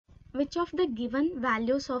Which of the given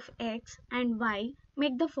values of x and y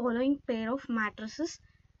make the following pair of matrices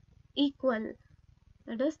equal?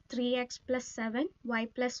 That is 3x plus 7, y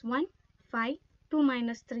plus 1, 5, 2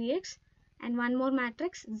 minus 3x, and one more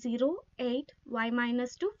matrix 0, 8, y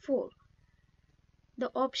minus 2, 4. The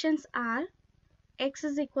options are x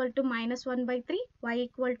is equal to minus 1 by 3, y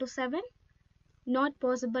equal to 7, not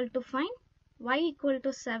possible to find, y equal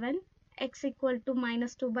to 7, x equal to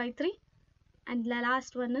minus 2 by 3, and the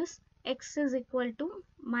last one is x is equal to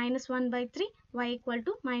minus 1 by 3, y equal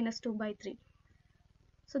to minus 2 by 3.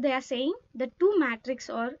 So they are saying the two matrices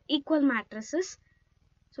are equal matrices.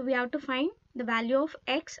 So we have to find the value of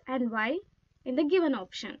x and y in the given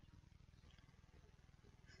option.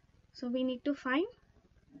 So we need to find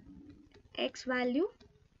x value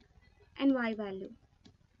and y value.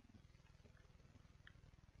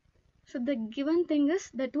 So the given thing is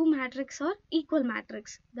the two matrices are equal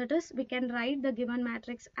matrix. That is, we can write the given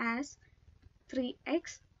matrix as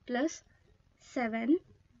 3x plus 7,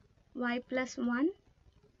 y plus 1,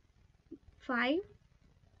 5,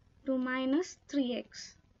 2 minus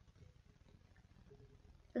 3x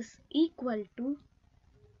is equal to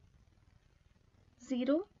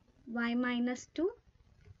 0, y minus 2,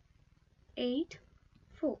 8,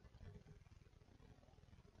 4.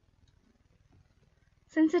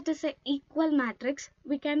 Since it is an equal matrix,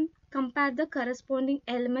 we can compare the corresponding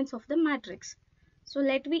elements of the matrix. So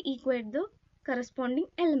let me equate the corresponding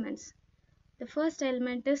elements. The first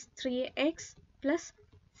element is 3x plus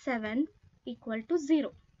 7 equal to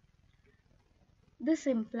 0. This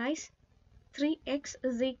implies 3x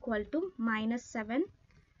is equal to minus 7.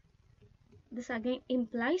 This again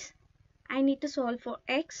implies I need to solve for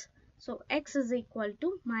x. So x is equal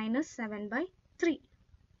to minus 7 by 3.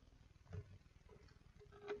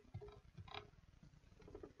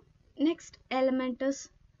 Next element is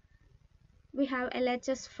we have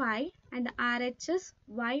LHS 5 and RHS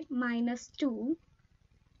y minus 2.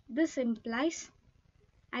 This implies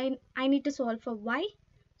I need to solve for y.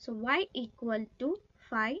 So y equal to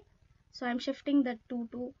 5. So I am shifting the 2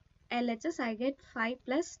 to LHS. I get 5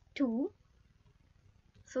 plus 2.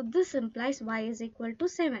 So this implies y is equal to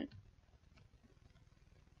 7.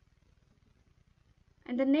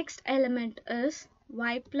 And the next element is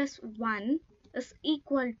y plus 1 is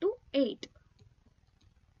equal to 8.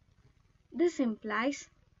 This implies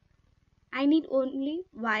I need only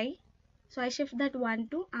y. So I shift that 1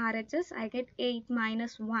 to RHS. I get 8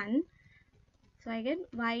 minus 1. So I get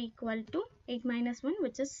y equal to 8 minus 1,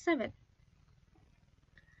 which is 7.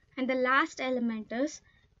 And the last element is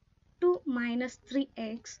 2 minus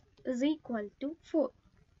 3x is equal to 4.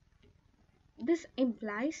 This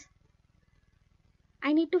implies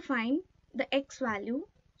I need to find the x value.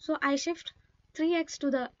 So I shift 3x to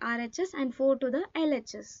the RHS and 4 to the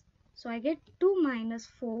LHS. So I get 2 minus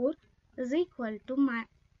 4 is equal to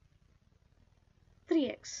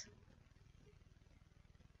 3x.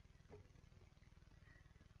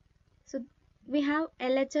 So we have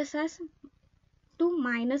LHS as 2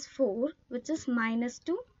 minus 4, which is minus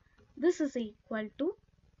 2. This is equal to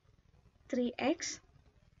 3x.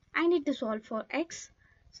 I need to solve for x.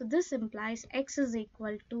 So this implies x is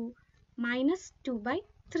equal to minus 2 by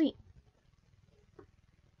 3.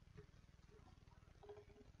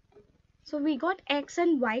 So we got x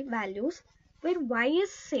and y values where y is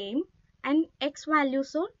same and x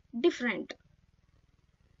values are different.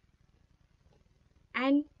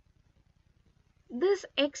 And this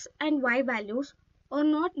x and y values are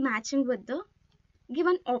not matching with the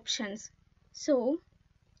given options. So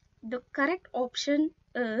the correct option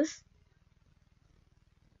is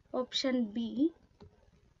option B,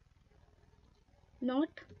 not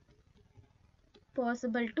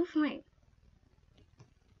possible to find,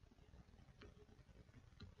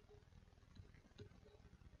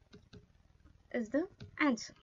 is the answer.